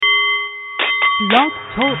Blog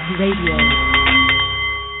Talk Radio.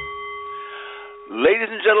 Ladies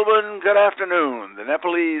and gentlemen, good afternoon. The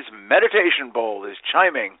Nepalese meditation bowl is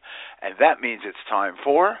chiming, and that means it's time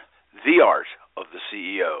for The Art of the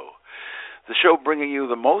CEO, the show bringing you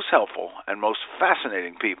the most helpful and most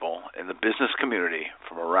fascinating people in the business community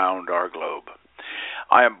from around our globe.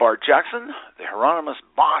 I am Bart Jackson, the Hieronymus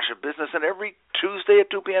Bosch of business, and every Tuesday at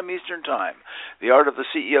 2 p.m. Eastern Time, The Art of the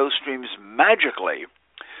CEO streams magically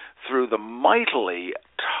through the mightily,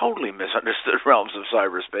 totally misunderstood realms of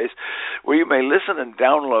cyberspace, where you may listen and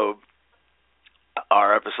download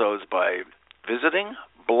our episodes by visiting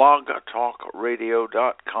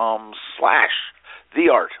blogtalkradio.com/The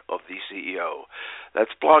Art of the CEO.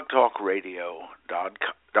 That's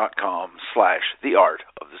blogtalkradio.com/The Art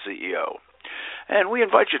of the CEO. And we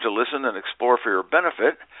invite you to listen and explore for your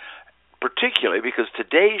benefit, particularly because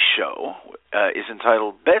today's show is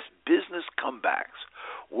entitled Best Business Comebacks,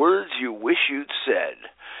 Words You Wish You'd Said.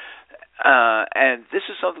 And this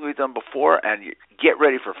is something we've done before, and you get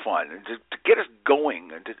ready for fun. And to get us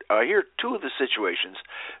going, and here are two of the situations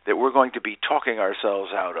that we're going to be talking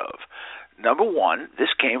ourselves out of. Number one,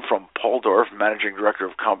 this came from Paul Dorff, Managing Director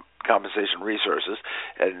of Compensation Resources,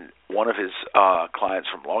 and one of his clients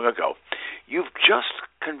from long ago. You've just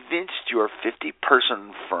convinced your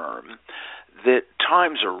 50-person firm that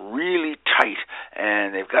times are really tight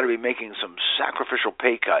and they've got to be making some sacrificial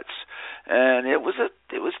pay cuts. And it was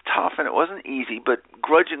tough and it wasn't easy, but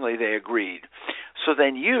grudgingly they agreed. So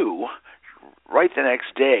then you, right the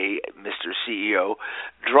next day, Mr. CEO,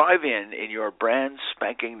 drive in your brand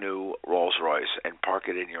spanking new Rolls Royce and park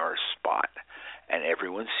it in your spot. And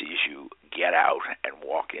everyone sees you get out and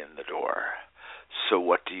walk in the door. So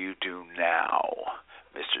what do you do now,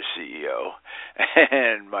 Mr. CEO?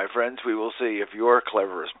 And my friends, we will see if your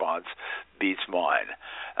clever response beats mine.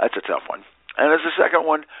 That's a tough one. And as a second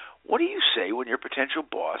one, what do you say when your potential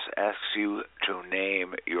boss asks you to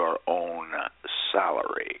name your own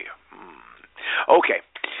salary? Okay,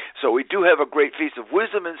 so we do have a great feast of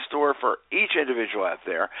wisdom in store for each individual out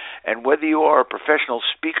there, and whether you are a professional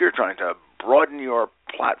speaker trying to broaden your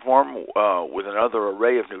platform with another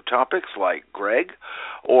array of new topics like Greg,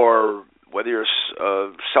 or whether you're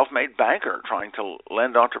a self-made banker trying to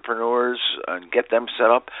lend entrepreneurs and get them set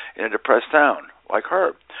up in a depressed town like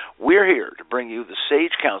Herb, we're here to bring you the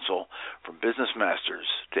sage counsel from business masters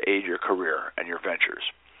to aid your career and your ventures.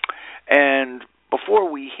 And before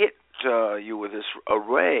we hit you with this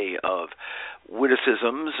array of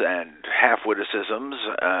witticisms and half-witticisms,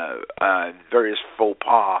 various faux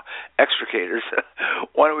pas extricators,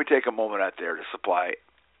 why don't we take a moment out there to supply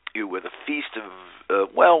you with a feast of, a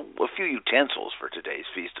few utensils for today's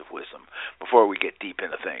Feast of Wisdom before we get deep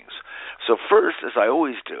into things. So first, as I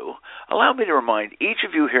always do, allow me to remind each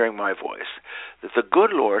of you hearing my voice that the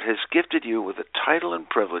good Lord has gifted you with the title and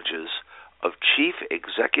privileges of Chief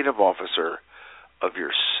Executive Officer of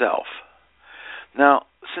yourself. Now,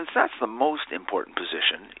 since that's the most important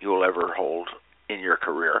position you'll ever hold in your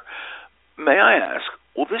career, may I ask,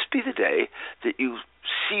 will this be the day that you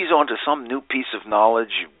seize onto some new piece of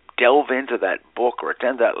knowledge, you delve into that book or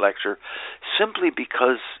attend that lecture simply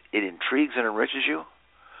because it intrigues and enriches you?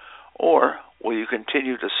 Or will you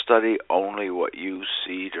continue to study only what you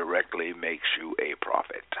see directly makes you a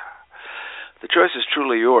profit? The choice is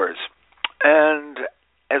truly yours. And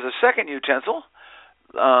as a second utensil,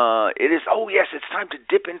 it's time to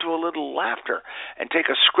dip into a little laughter and take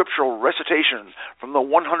a scriptural recitation from the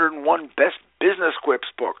 101 Best Business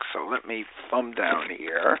Quips book. So let me thumb down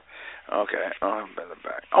here. Okay, I'm in the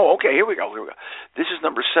back. Oh, okay, here we go. This is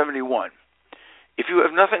number 71. If you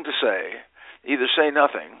have nothing to say, either say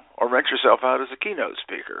nothing or rent yourself out as a keynote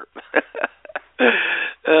speaker.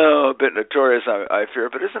 A bit notorious, I fear,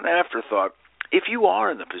 but as an afterthought, if you are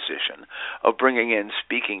in the position of bringing in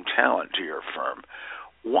speaking talent to your firm,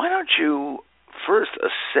 why don't you first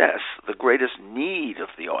assess the greatest need of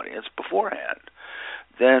the audience beforehand?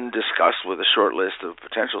 Then discuss with a short list of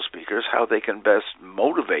potential speakers how they can best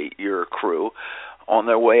motivate your crew on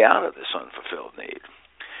their way out of this unfulfilled need.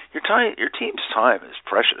 Your team's time is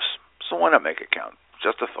precious, so why not make it count?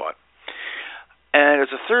 Just a thought. And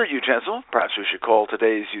as a third utensil, perhaps we should call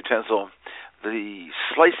today's utensil the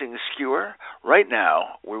slicing skewer. Right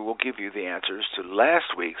now, we will give you the answers to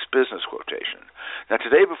last week's business quotation. Now,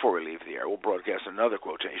 today, before we leave the air, we'll broadcast another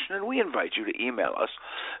quotation, and we invite you to email us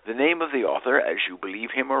the name of the author as you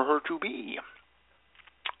believe him or her to be.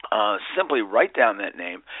 Simply write down that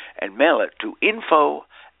name and mail it to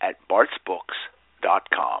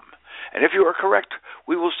info@bartsbooks.com. And if you are correct,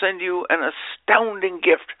 we will send you an astounding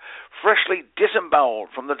gift, freshly disemboweled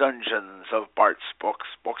from the dungeons of Bart's Books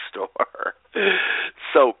bookstore.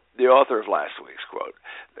 So the author of last week's quote.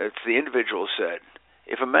 It's the individual said,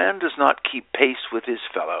 "If a man does not keep pace with his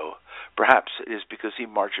fellow, perhaps it is because he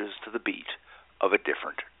marches to the beat of a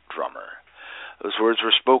different drummer." Those words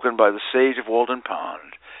were spoken by the sage of Walden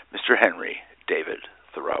Pond, Mr. Henry David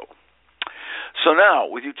Thoreau. So now,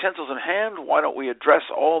 with utensils in hand, why don't we address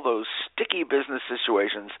all those sticky business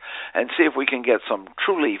situations and see if we can get some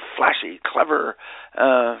truly flashy, clever,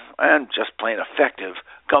 and just plain effective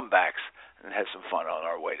comebacks and have some fun on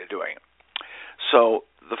our way to doing it. So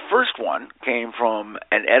the first one came from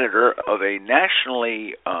an editor of a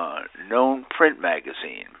nationally known print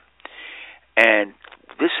magazine. And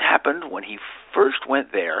this happened when he first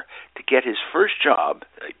went there to get his first job,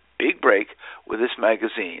 a big break, with this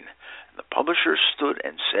magazine. The publisher stood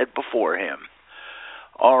and said before him,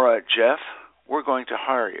 "All right, Jeff, we're going to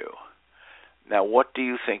hire you. Now, what do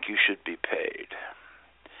you think you should be paid?"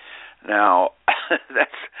 Now,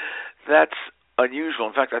 that's unusual.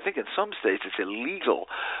 In fact, I think in some states it's illegal,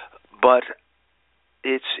 but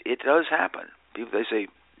it does happen. People, they say,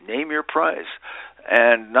 name your price,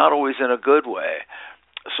 and not always in a good way.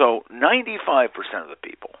 So 95% of the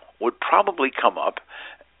people would probably come up,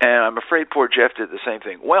 and I'm afraid poor Jeff did the same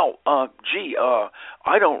thing. "Well, I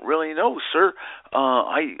don't really know, sir.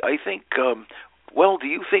 I think, well, do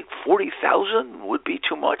you think 40,000 would be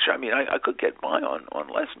too much? I mean, I could get by on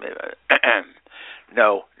less, maybe."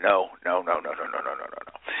 No.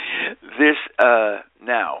 This,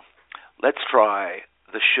 now, let's try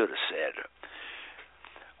the shoulda said.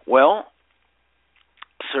 "Well,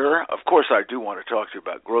 sir, of course I do want to talk to you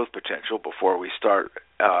about growth potential before we start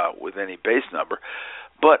with any base number.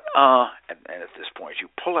 But, and at this point, you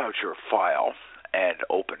pull out your file and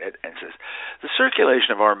open it and says, the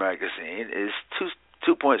circulation of our magazine is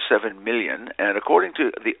 2.7 million, and according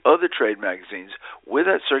to the other trade magazines with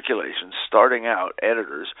that circulation, starting out,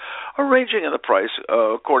 editors are ranging in the price,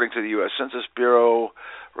 according to the U.S. Census Bureau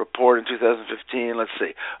report in 2015. Let's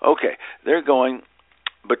see. Okay, they're going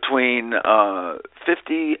between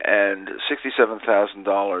 $50,000 and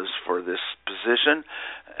 $67,000 for this position,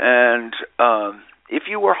 and if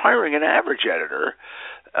you were hiring an average editor,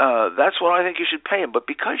 that's what I think you should pay him. But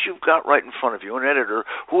because you've got right in front of you an editor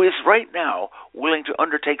who is right now willing to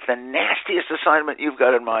undertake the nastiest assignment you've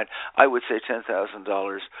got in mind, I would say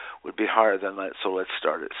 $10,000 would be higher than that. So let's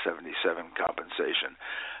start at $77,000 compensation,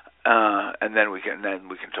 and then we can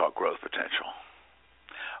talk growth potential."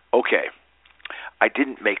 Okay, I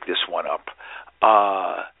didn't make this one up.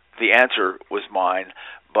 The answer was mine,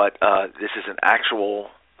 but this is an actual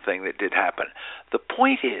thing that did happen. The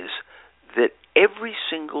point is that every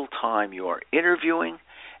single time you are interviewing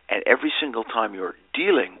and every single time you're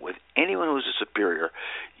dealing with anyone who is a superior,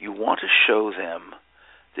 you want to show them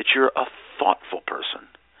that you're a thoughtful person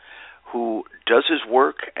who does his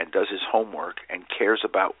work and does his homework and cares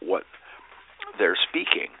about what they're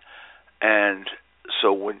speaking. And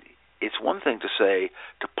so when it's one thing to say,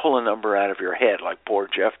 to pull a number out of your head like poor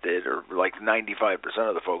Jeff did, or like 95%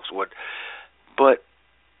 of the folks would, but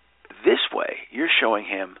this way you're showing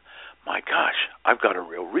him, my gosh, I've got a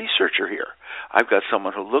real researcher here. I've got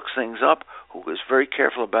someone who looks things up, who is very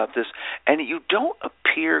careful about this, and you don't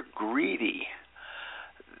appear greedy.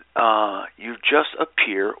 You just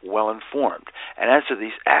appear well-informed. And as to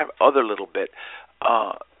these other little bit,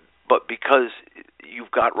 but because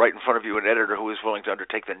you've got right in front of you an editor who is willing to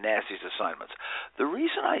undertake the nastiest assignments, the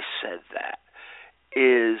reason I said that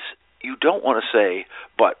is you don't want to say,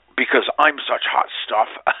 but because I'm such hot stuff,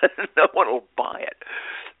 no one will buy it.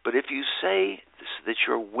 But if you say that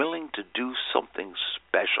you're willing to do something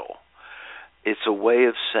special, it's a way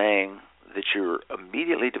of saying that you're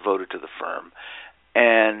immediately devoted to the firm,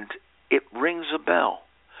 and it rings a bell.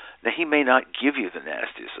 Now, he may not give you the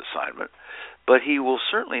nastiest assignment, but he will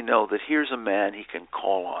certainly know that here's a man he can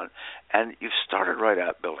call on, and you've started right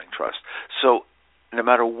out building trust. So no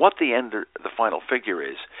matter what the final figure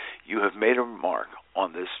is, you have made a mark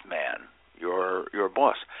on this man, your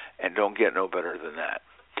boss, and don't get no better than that.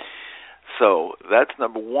 So that's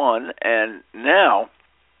number one. And now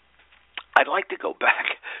I'd like to go back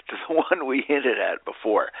to the one we hinted at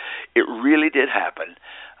before. It really did happen.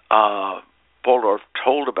 Baldorf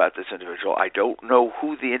told about this individual. I don't know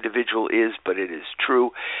who the individual is, but it is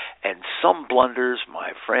true. And some blunders,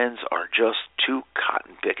 my friends, are just too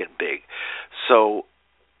cotton-picking big. So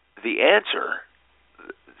the answer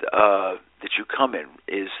that you come in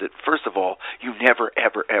is that, first of all, you never,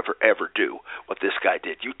 ever, ever, ever do what this guy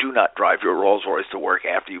did. You do not drive your Rolls Royce to work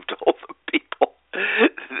after you've told the people,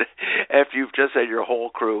 after you've just had your whole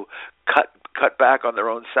crew cut back on their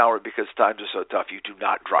own salary because times are so tough. You do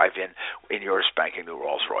not drive in your spanking new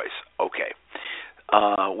Rolls Royce. Okay.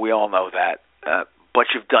 We all know that.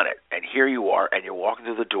 but you've done it, and here you are, and you're walking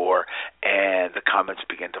through the door, and the comments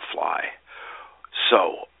begin to fly.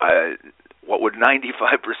 So, what would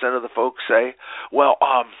 95% of the folks say? Well,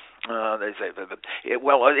 they say,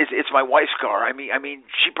 it's my wife's car. I mean,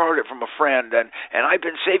 she borrowed it from a friend, and I've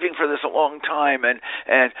been saving for this a long time, and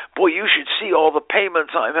boy, you should see all the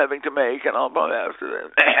payments I'm having to make, and I'll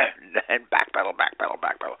and backpedal.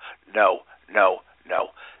 No,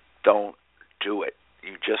 don't do it.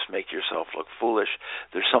 You just make yourself look foolish.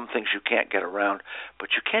 There's some things you can't get around,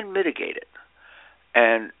 but you can mitigate it.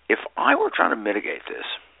 And if I were trying to mitigate this,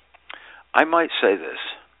 I might say this.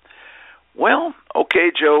 Well,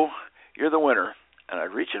 okay, Joe, you're the winner. And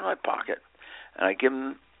I'd reach in my pocket, and I'd give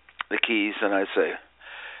him the keys, and I'd say,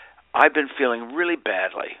 I've been feeling really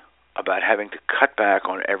badly about having to cut back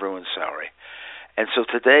on everyone's salary. And so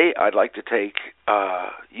today I'd like to take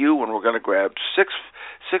you, and we're going to grab six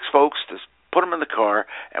folks to put them in the car,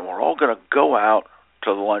 and we're all going to go out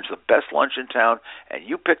to the lunch, the best lunch in town, and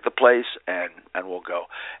you pick the place, and we'll go.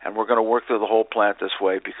 And we're going to work through the whole plant this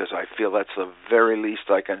way because I feel that's the very least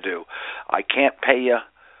I can do. I can't pay you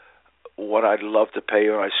what I'd love to pay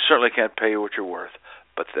you, and I certainly can't pay you what you're worth.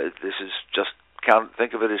 But this is just,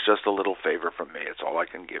 think of it as just a little favor from me. It's all I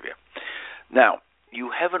can give you. Now, you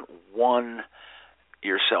haven't won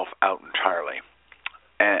yourself out entirely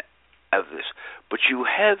of this, but you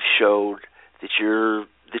have showed that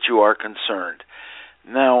you are concerned.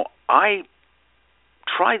 Now, I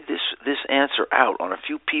tried this answer out on a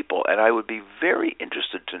few people, and I would be very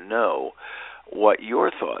interested to know what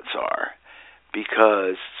your thoughts are,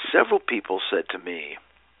 because several people said to me,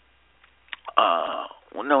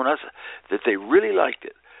 that they really liked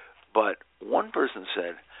it, but one person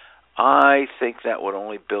said, I think that would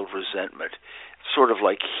only build resentment, sort of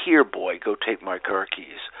like, here, boy, go take my car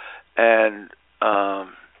keys. And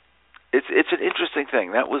it's an interesting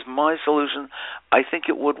thing. That was my solution. I think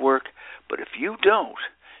it would work, but if you don't,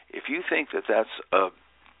 if you think that that's a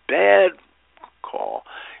bad call,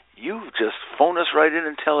 you just phone us right in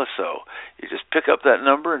and tell us so. You just pick up that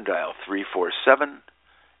number and dial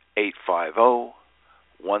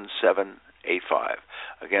 347-850-1785.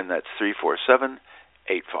 Again, that's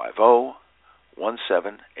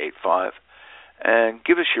 347-850-1785. And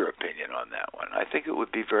give us your opinion on that one. I think it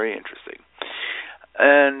would be very interesting.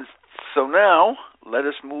 And so now, let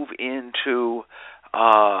us move into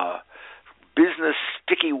business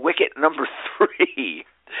sticky wicket number 3.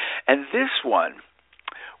 And this one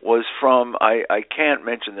was from, I can't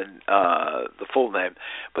mention the full name,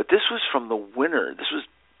 but this was from the winner. This was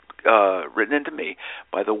written into me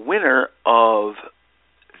by the winner of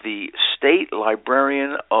the State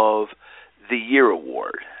Librarian of the Year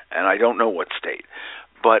Award. And I don't know what state.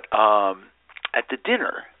 But at the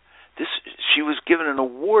dinner, she was given an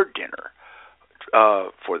award dinner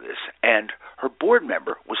for this, and her board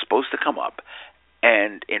member was supposed to come up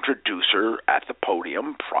and introduce her at the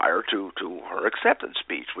podium prior to her acceptance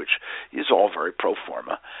speech, which is all very pro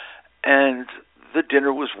forma. And the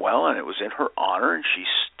dinner was well, and it was in her honor, and she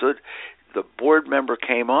stood. The board member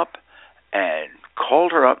came up and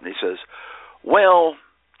called her up, and he says, well,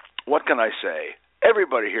 what can I say?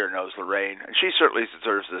 Everybody here knows Lorraine, and she certainly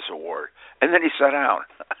deserves this award. And then he sat down.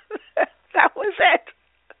 That was it.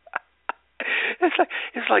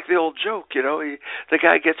 It's like the old joke, you know. The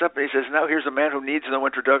guy gets up and he says, now here's a man who needs no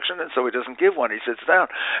introduction, and so he doesn't give one. He sits down.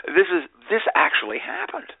 This actually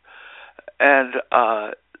happened. And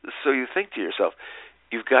so you think to yourself,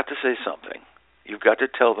 you've got to say something. You've got to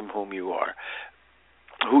tell them who you are.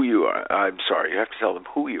 I'm sorry, you have to tell them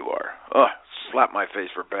who you are. Slap my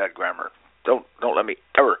face for bad grammar. Don't let me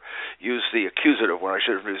ever use the accusative when I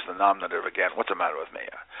should have used the nominative again. What's the matter with me?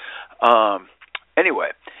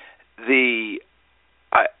 Anyway,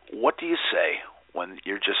 what do you say when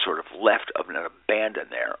you're just sort of left and abandoned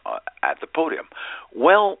there at the podium?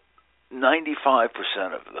 Well,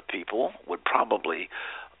 95% of the people would probably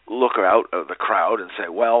look out of the crowd and say,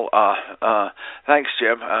 well, thanks,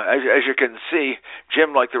 Jim. As you can see,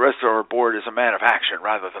 Jim, like the rest of our board, is a man of action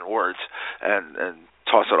rather than words, and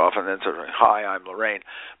toss it off and then sort of, hi, I'm Lorraine.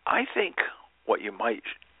 I think what you might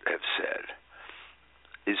have said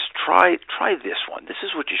is try this one. This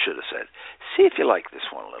is what you should have said. See if you like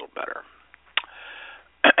this one a little better.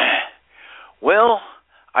 Well,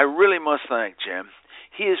 I really must thank Jim.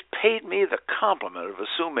 He has paid me the compliment of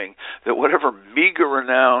assuming that whatever meager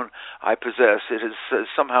renown I possess, it has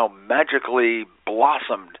somehow magically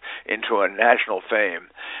blossomed into a national fame.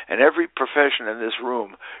 And every profession in this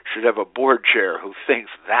room should have a board chair who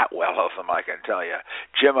thinks that well of them, I can tell you.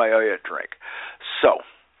 Jim, I owe you a drink. So,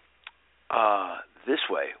 this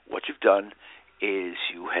way, what you've done is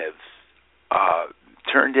you have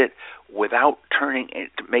turned it without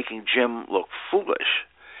making Jim look foolish.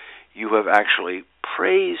 You have actually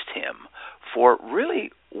praised him for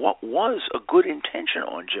really what was a good intention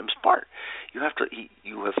on Jim's part. You have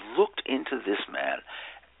looked into this man,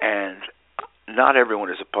 and not everyone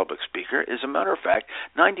is a public speaker. As a matter of fact,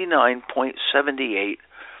 99.78%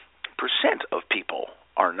 of people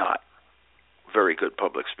are not very good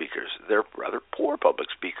public speakers. They're rather poor public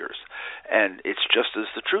speakers. And it's just as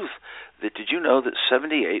the truth. Did you know that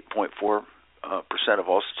 78.4% of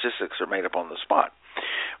all statistics are made up on the spot?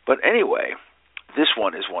 But anyway, this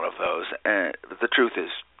one is one of those. And the truth is,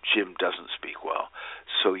 Jim doesn't speak well.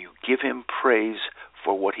 So you give him praise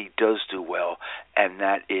for what he does do well, and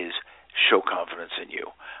that is show confidence in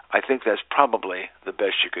you. I think that's probably the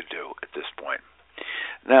best you could do at this point.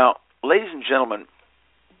 Now, ladies and gentlemen,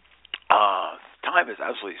 time is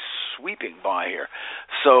absolutely sweeping by here.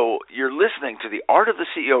 So you're listening to the Art of the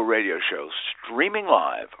CEO radio show, streaming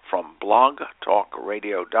live from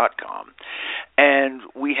blogtalkradio.com. And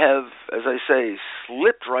we have, as I say,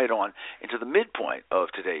 slipped right on into the midpoint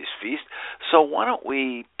of today's feast. So why don't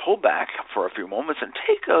we pull back for a few moments and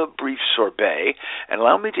take a brief sorbet and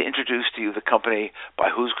allow me to introduce to you the company by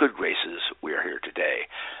whose good graces we are here today.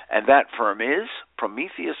 And that firm is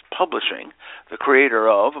Prometheus Publishing, the creator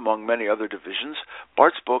of, among many other divisions,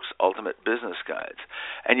 Bart's Books Ultimate Business Guides.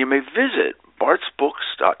 And you may visit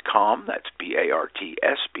bartsbooks.com, that's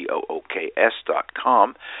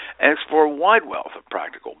BARTSBOOKS.com, and explore a wide wealth of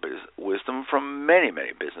practical wisdom from many,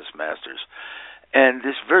 many business masters. And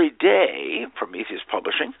this very day, Prometheus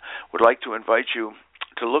Publishing would like to invite you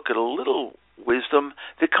to look at a little wisdom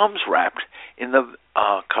that comes wrapped in the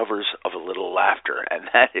covers of a little laughter, and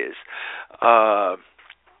that is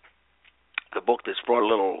the book that's brought a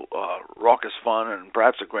little raucous fun and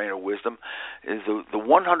perhaps a grain of wisdom is the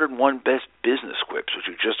 101 Best Business Quips, which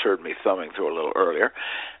you just heard me thumbing through a little earlier.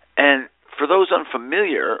 And for those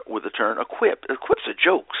unfamiliar with the term, a quip's a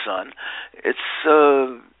joke, son. It's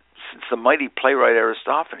since the mighty playwright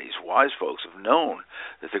Aristophanes, wise folks have known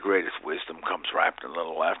that the greatest wisdom comes wrapped in a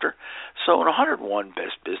little laughter. So in 101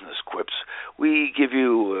 Best Business Quips, we give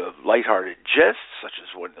you lighthearted jests, such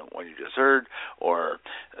as one you just heard, or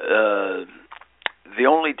the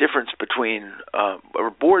only difference between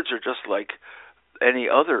our boards are just like any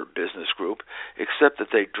other business group, except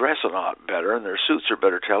that they dress a lot better and their suits are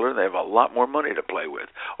better tailored and they have a lot more money to play with,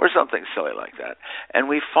 or something silly like that. And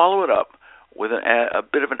we follow it up with a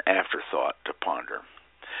bit of an afterthought to ponder.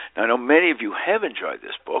 Now, I know many of you have enjoyed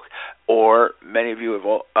this book, or many of you have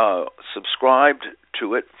subscribed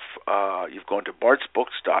to it. You've gone to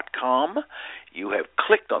bartsbooks.com. You have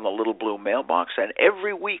clicked on the little blue mailbox, and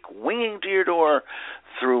every week, winging to your door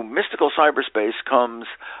through mystical cyberspace comes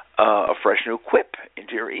a fresh new quip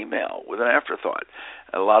into your email with an afterthought.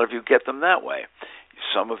 A lot of you get them that way.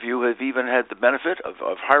 Some of you have even had the benefit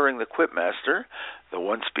of hiring the Quip Master, the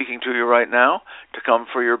one speaking to you right now, to come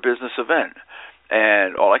for your business event.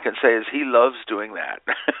 And all I can say is he loves doing that.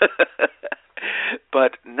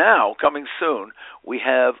 But now, coming soon, we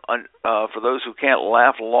have, for those who can't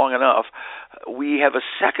laugh long enough, we have a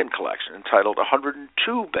second collection entitled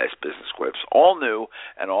 102 Best Business Quips, all new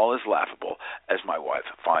and all as laughable as my wife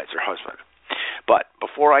finds her husband. But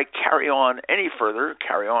before I carry on any further,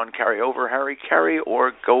 carry over, Harry, carry,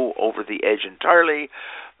 or go over the edge entirely,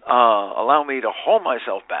 allow me to haul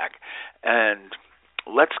myself back and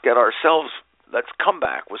let's come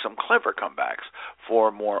back with some clever comebacks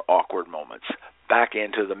for more awkward moments back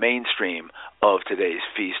into the mainstream of today's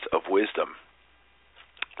Feast of Wisdom.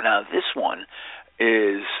 Now, this one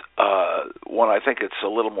is one I think it's a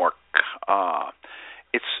little more,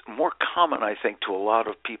 it's more common, I think, to a lot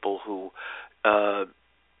of people who are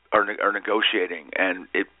negotiating, and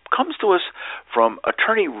it comes to us from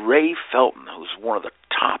attorney Ray Felton, who's one of the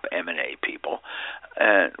top M&A people,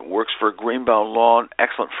 and works for Greenbaum Law, an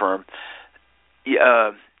excellent firm.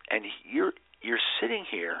 And you're sitting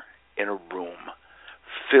here in a room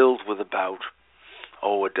filled with about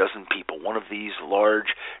a dozen people, one of these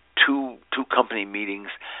large two company meetings,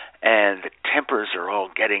 and the tempers are all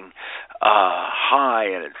getting high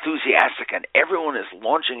and enthusiastic, and everyone is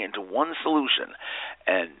launching into one solution,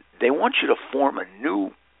 and they want you to form a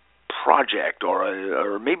new project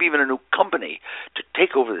or maybe even a new company to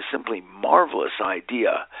take over this simply marvelous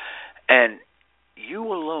idea, and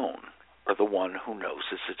you alone are the one who knows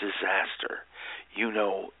it's a disaster. You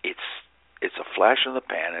know it's a flash in the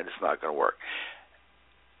pan and it's not going to work.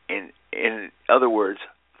 In other words,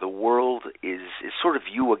 the world is sort of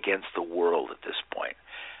you against the world at this point.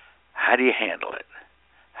 How do you handle it?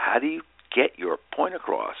 How do you get your point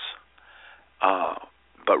across,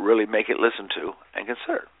 but really make it listened to and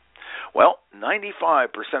considered? Well,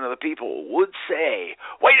 95% of the people would say,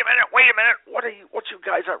 wait a minute, what you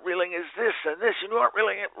guys aren't realizing is this and this, and you aren't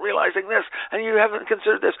really realizing this, and you haven't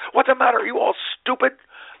considered this. What's the matter? Are you all stupid?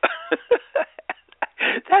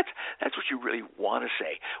 That's what you really want to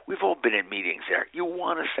say. We've all been in meetings there. You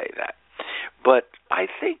want to say that. But I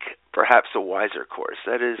think perhaps a wiser course,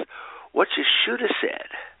 that is, what you should have said,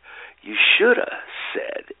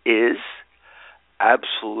 is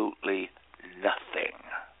absolutely nothing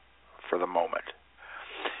for the moment.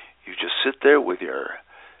 You just sit there with your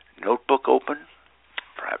notebook open,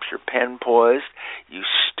 perhaps your pen poised, you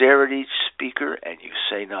stare at each speaker and you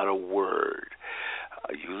say not a word.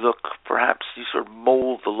 You look, perhaps you sort of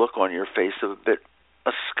mold the look on your face a bit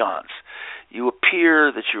askance. You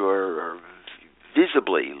appear that you are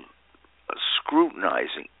visibly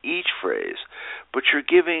scrutinizing each phrase, but you're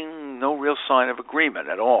giving no real sign of agreement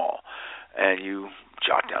at all. And you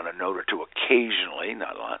jot down a note or two occasionally,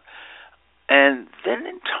 not a lot. And then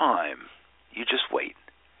in time, you just wait.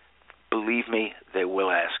 Believe me, they will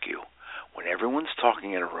ask you. When everyone's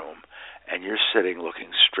talking in a room and you're sitting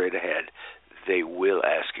looking straight ahead, they will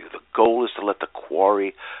ask you. The goal is to let the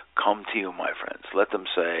quarry come to you, my friends. Let them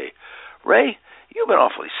say, Ray, you've been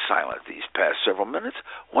awfully silent these past several minutes.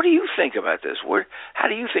 What do you think about this? How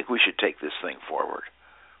do you think we should take this thing forward?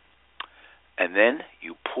 And then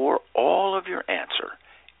you pour all of your answer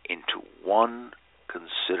into one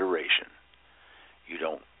consideration. You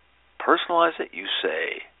don't personalize it. You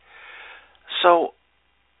say, so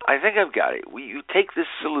I think I've got it. You take this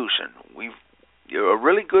solution. You're a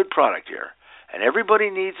really good product here, and everybody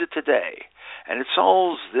needs it today, and it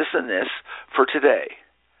solves this and this for today.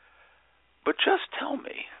 But just tell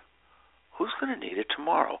me, who's going to need it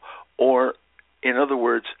tomorrow? Or, in other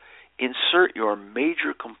words, insert your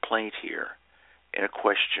major complaint here in a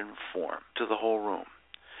question form to the whole room.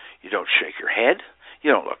 You don't shake your head.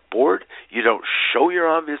 You don't look bored. You don't show your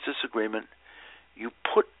obvious disagreement. You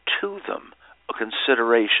put to them a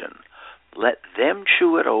consideration. Let them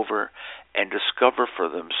chew it over and discover for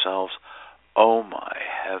themselves, oh my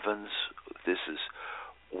heavens,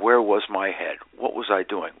 where was my head? What was I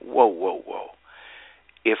doing? Whoa.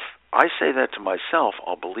 If I say that to myself,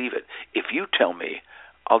 I'll believe it. If you tell me,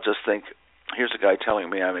 I'll just think, here's a guy telling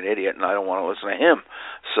me I'm an idiot and I don't want to listen to him.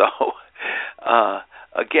 So,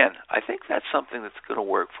 again, I think that's something that's going to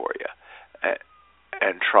work for you.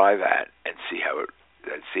 And try that and see how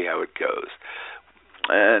it goes.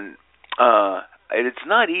 And it's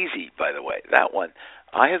not easy, by the way, that one.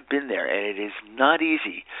 I have been there, and it is not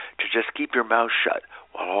easy to just keep your mouth shut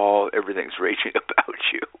while everything's raging about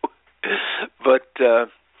you. But,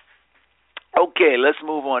 okay, let's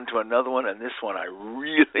move on to another one, and this one I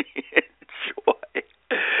really enjoy.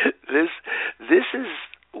 This is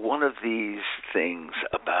one of these things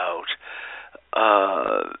about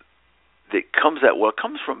that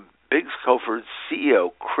comes from Biggs Cofer's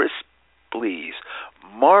CEO, Chris Blees.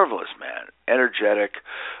 Marvelous man, energetic,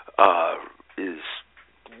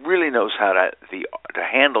 really knows how to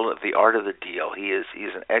handle the art of the deal. He is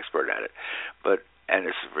an expert at it, and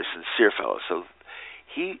is a very sincere fellow. So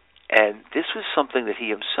this was something that he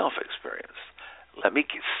himself experienced. Let me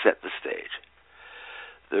set the stage.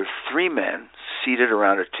 There are three men seated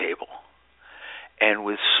around a table, and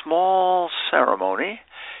with small ceremony,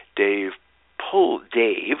 Dave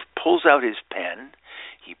pulls out his pen.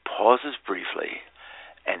 He pauses briefly,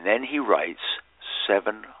 and then he writes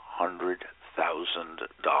 $700,000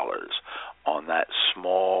 on that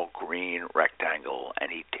small green rectangle,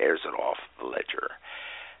 and he tears it off the ledger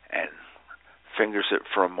and fingers it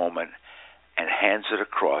for a moment and hands it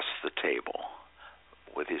across the table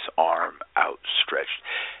with his arm outstretched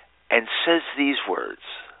and says these words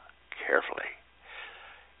carefully.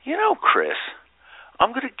 You know, Chris,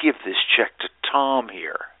 I'm going to give this check to Tom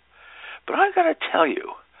here, but I've got to tell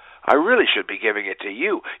you, I really should be giving it to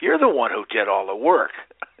you. You're the one who did all the work.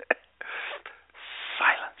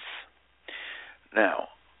 Silence. Now,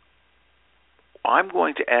 I'm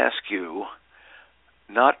going to ask you,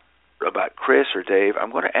 not about Chris or Dave,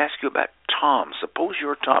 I'm going to ask you about Tom. Suppose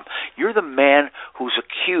you're Tom. You're the man who's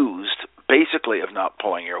accused, basically, of not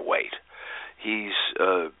pulling your weight.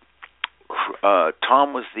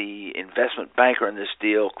 Tom was the investment banker in this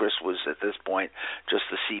deal. Chris was, at this point, just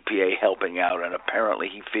the CPA helping out, and apparently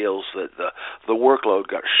he feels that the workload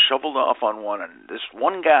got shoveled off on one, and this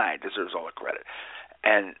one guy deserves all the credit.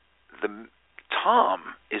 And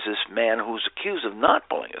Tom is this man who's accused of not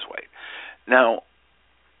pulling his weight. Now,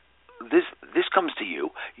 this comes to you.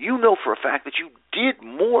 You know for a fact that you did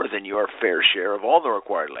more than your fair share of all the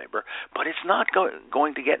required labor, but it's not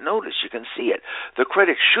going to get noticed. You can see it. The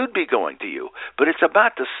credit should be going to you, but it's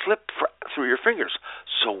about to slip through your fingers.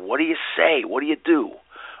 So what do you say? What do you do?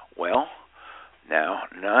 Well, now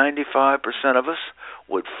 95% of us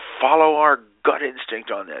would follow our gut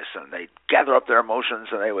instinct on this, and they'd gather up their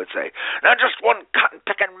emotions and they would say, now just one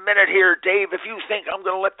cotton-picking minute here, Dave. If you think I'm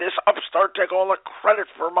going to let this upstart take all the credit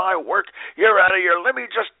for my work, you're out of here. Let me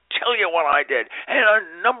just tell you what I did. And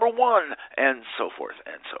number one, and so forth,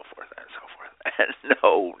 and so forth, and so forth. And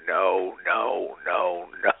no.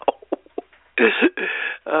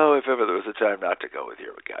 Oh, if ever there was a time not to go with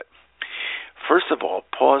your gut. First of all,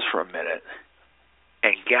 pause for a minute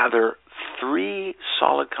and gather 3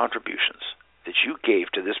 solid contributions that you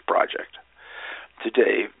gave to this project, to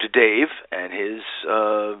Dave and his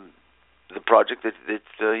the project that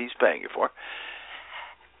he's paying you for,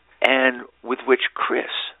 and with which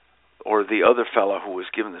Chris, or the other fellow who was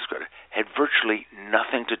given this credit, had virtually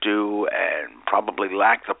nothing to do and probably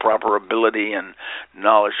lacked the proper ability and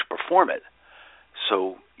knowledge to perform it.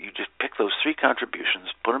 So you just pick those 3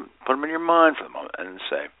 contributions, put them in your mind for the moment, and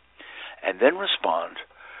say, and then respond,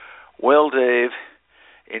 well, Dave,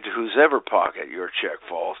 into whosever pocket your check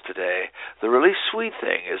falls today, the really sweet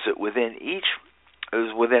thing is that within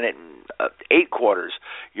 8 quarters,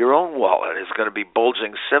 your own wallet is going to be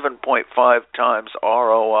bulging 7.5 times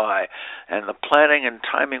ROI, and the planning and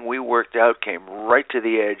timing we worked out came right to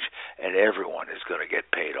the edge, and everyone is going to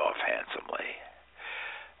get paid off handsomely.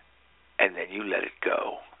 And then you let it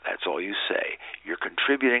go. That's all you say. You're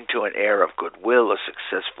contributing to an air of goodwill, a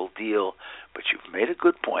successful deal, but you've made a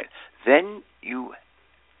good point. Then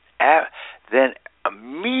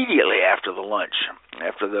immediately after the lunch,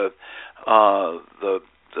 after the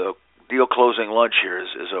deal closing lunch here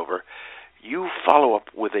is over, you follow up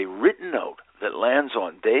with a written note that lands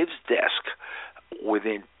on Dave's desk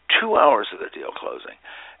within 2 hours of the deal closing,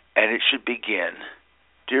 and it should begin,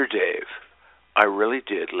 Dear Dave, I really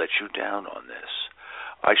did let you down on this.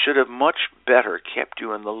 I should have much better kept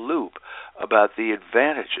you in the loop about the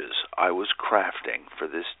advantages I was crafting for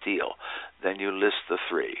this deal than you list the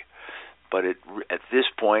 3. But at this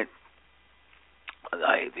point,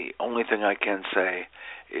 the only thing I can say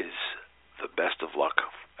is the best of luck,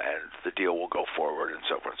 and the deal will go forward, and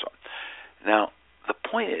so forth and so on. Now, the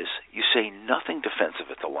point is, you say nothing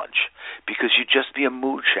defensive at the lunch, because you'd just be a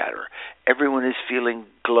mood chatter. Everyone is feeling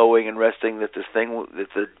glowing and resting that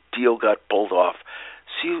the deal got pulled off.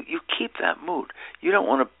 So you keep that mood. You don't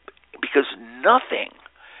want to, because nothing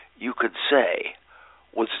you could say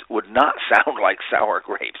would not sound like sour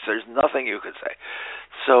grapes. There's nothing you could say.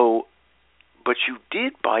 So, but you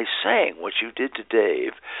did by saying what you did to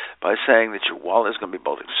Dave, by saying that your wallet is going to be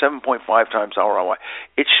bulging 7.5 times ROI.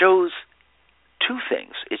 It shows 2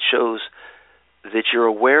 things. It shows that you're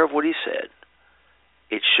aware of what he said.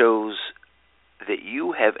 It shows that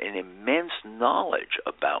you have an immense knowledge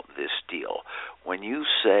about this deal. When you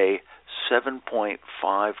say 7.5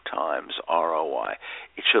 times ROI,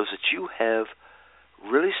 it shows that you have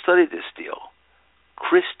really studied this deal.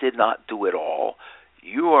 Chris did not do it all.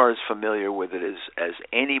 You are as familiar with it as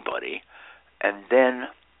anybody, and then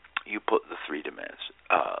you put the 3 demands,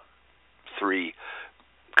 3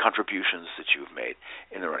 contributions that you've made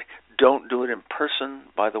in the writing. Don't do it in person,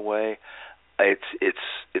 by the way.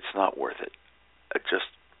 It's not worth it. Just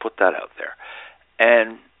put that out there.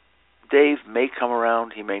 And Dave may come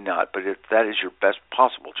around, he may not, but that is your best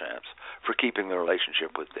possible chance for keeping the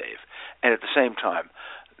relationship with Dave. And at the same time,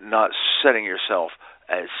 not setting yourself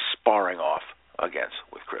as sparring off against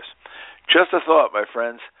with Chris. Just a thought, my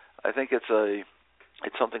friends. I think it's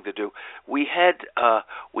something to do. We have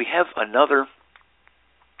another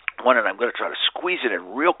one, and I'm going to try to squeeze it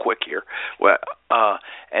in real quick here.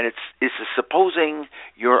 And it's supposing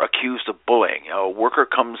you're accused of bullying. A worker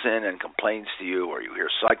comes in and complains to you, or you hear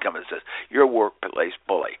a side comment that says, you're a workplace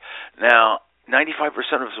bully. Now, 95%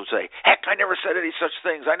 of us would say, heck, I never said any such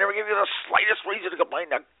things. I never gave you the slightest reason to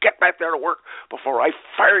complain. Now get back there to work before I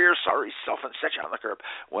fire your sorry self and set you on the curb.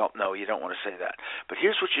 Well, no, you don't want to say that. But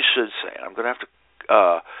here's what you should say. I'm going to have to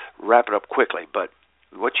wrap it up quickly, but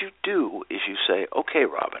what you do is you say, okay,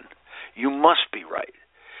 Robin, you must be right.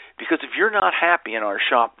 Because if you're not happy in our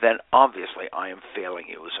shop, then obviously I am failing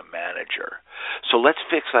you as a manager. So let's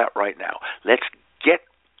fix that right now. Let's get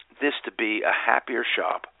this to be a happier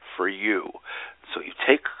shop for you. So you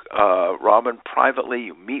take Robin privately,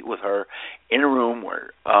 you meet with her in a room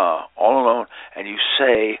where all alone, and you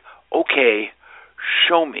say, okay,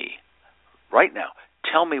 show me right now.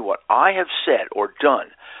 Tell me what I have said or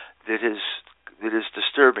done that is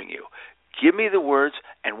disturbing you. Give me the words,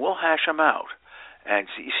 and we'll hash them out. And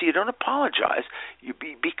you see, you don't apologize,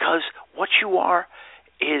 because what you are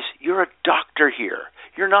is you're a doctor here.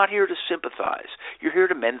 You're not here to sympathize. You're here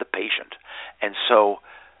to mend the patient. And so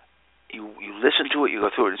you listen to it, you go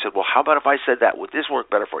through it, and say, well, how about if I said that? Would this work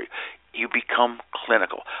better for you? You become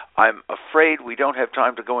clinical. I'm afraid we don't have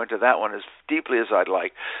time to go into that one as deeply as I'd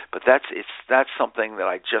like, but that's something that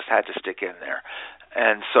I just had to stick in there.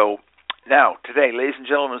 And so now, today, ladies and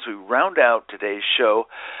gentlemen, as we round out today's show,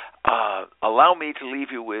 allow me to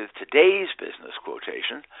leave you with today's business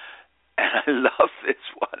quotation, and I love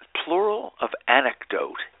this one. Plural of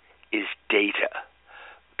anecdote is data.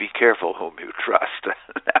 Be careful whom you trust.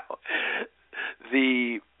 Now,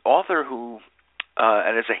 the author who,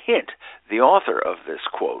 and as a hint, the author of this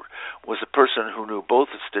quote was a person who knew both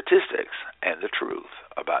the statistics and the truth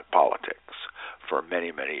about politics for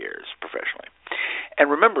many, many years professionally. And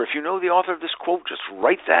remember, if you know the author of this quote, just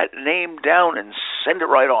write that name down and send it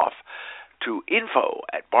right off to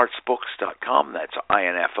info@bartsbooks.com. That's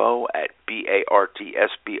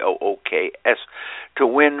info@BARTSBOOKS to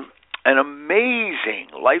win an amazing,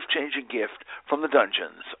 life-changing gift from the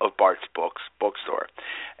dungeons of Bart's Books bookstore.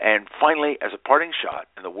 And finally, as a parting shot,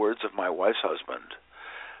 in the words of my wife's husband,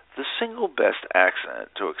 the single best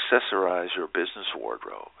accent to accessorize your business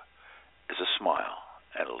wardrobe is a smile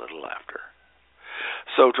and a little laughter.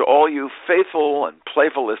 So to all you faithful and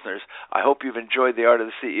playful listeners, I hope you've enjoyed The Art of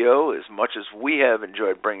the CEO as much as we have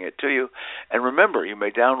enjoyed bringing it to you. And remember, you may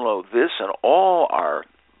download this and all our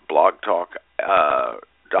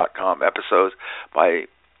blogtalk.com episodes by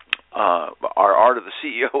our Art of the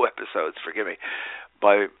CEO episodes,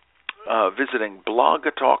 by visiting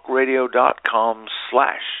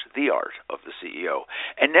blogtalkradio.com/The Art of the CEO.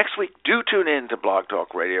 And next week, do tune in to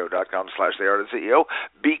blogtalkradio.com/The Art of the CEO,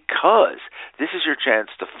 because this is your chance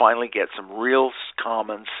to finally get some real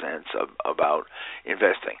common sense about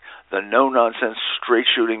investing. The no-nonsense,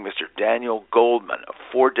 straight-shooting Mr. Daniel Goldman, a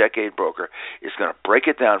 4-decade broker, is going to break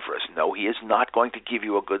it down for us. No, he is not going to give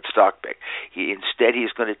you a good stock pick. Instead, he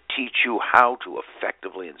is going to teach you how to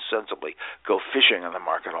effectively and sensibly go fishing on the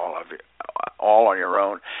market all on your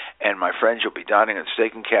own. And my friends, you'll be dining on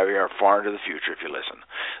steak and caviar far into the future if you listen.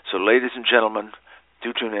 So ladies and gentlemen,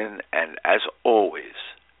 do tune in, and as always,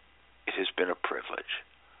 it has been a privilege.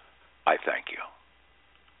 I thank you.